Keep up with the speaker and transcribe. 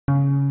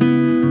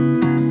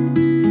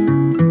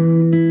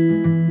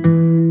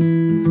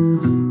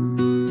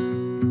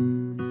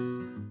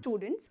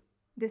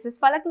This is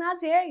Falak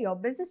Naz here, your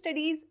business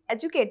studies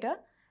educator.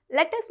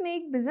 Let us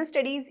make business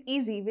studies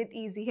easy with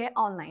Easy Here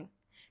Online.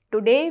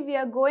 Today we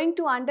are going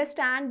to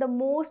understand the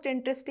most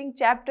interesting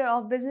chapter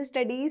of business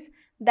studies,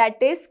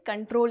 that is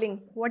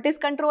controlling. What is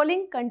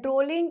controlling?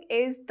 Controlling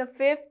is the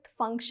fifth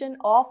function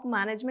of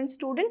management,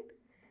 student.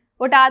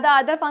 What are the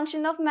other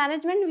function of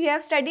management we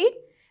have studied?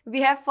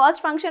 We have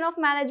first function of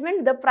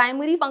management, the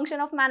primary function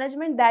of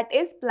management, that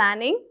is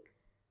planning.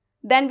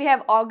 Then we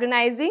have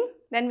organizing,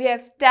 then we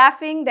have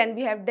staffing, then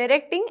we have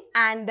directing,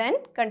 and then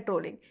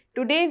controlling.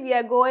 Today we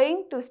are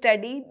going to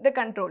study the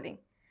controlling.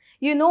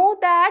 You know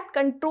that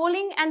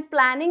controlling and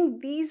planning,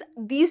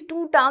 these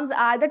two terms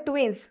are the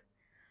twins.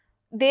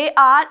 They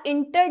are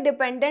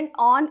interdependent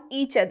on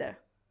each other.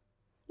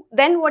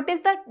 Then what is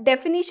the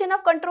definition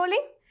of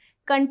controlling?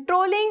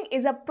 Controlling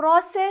is a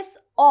process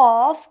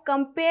of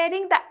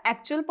comparing the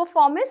actual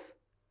performance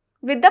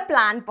with the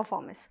planned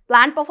performance.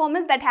 Planned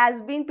performance that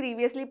has been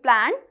previously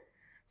planned.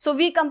 So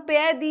we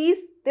compare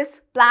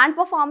this planned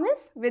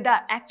performance with the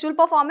actual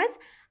performance,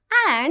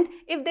 and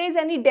if there is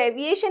any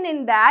deviation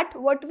in that,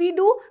 what we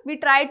do? We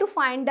try to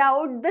find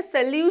out the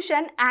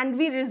solution and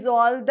we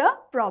resolve the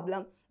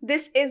problem.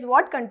 This is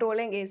what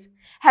controlling is.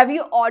 Have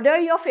you ordered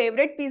your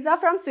favorite pizza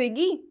from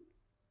Swiggy?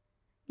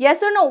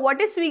 Yes or no?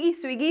 What is Swiggy?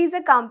 Swiggy is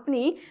a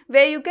company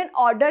where you can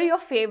order your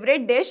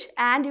favorite dish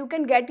and you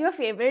can get your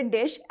favorite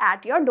dish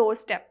at your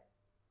doorstep.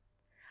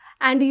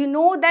 And you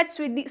know that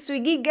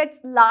Swiggy gets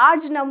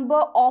large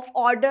number of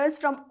orders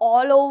from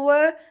all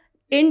over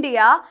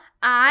India,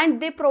 and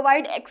they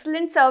provide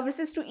excellent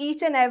services to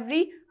each and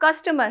every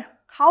customer.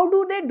 How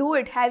do they do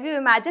it? Have you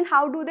imagined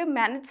how do they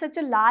manage such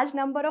a large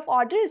number of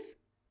orders?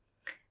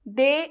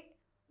 They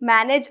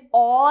manage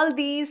all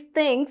these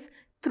things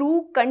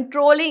through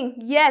controlling.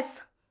 Yes,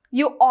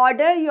 you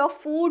order your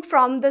food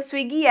from the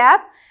Swiggy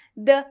app.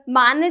 The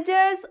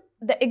managers,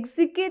 the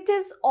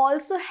executives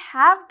also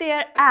have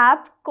their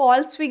app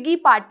called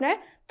Swiggy Partner,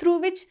 through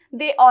which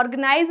they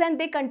organize and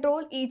they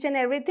control each and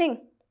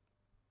everything.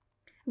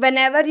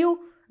 Whenever you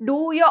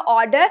do your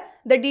order,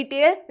 the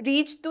detail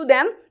reach to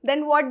them,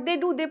 then what they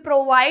do, they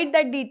provide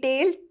that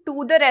detail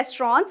to the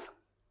restaurants,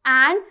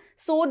 and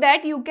so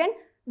that you can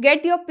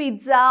get your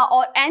pizza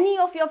or any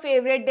of your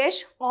favorite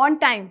dish on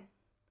time.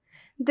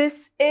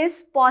 This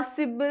is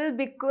possible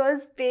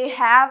because they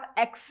have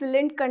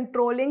excellent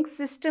controlling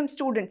system,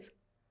 students.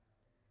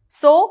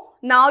 So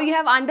now you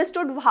have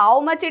understood how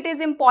much it is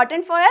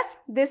important for us.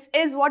 This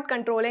is what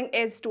controlling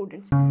is,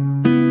 students.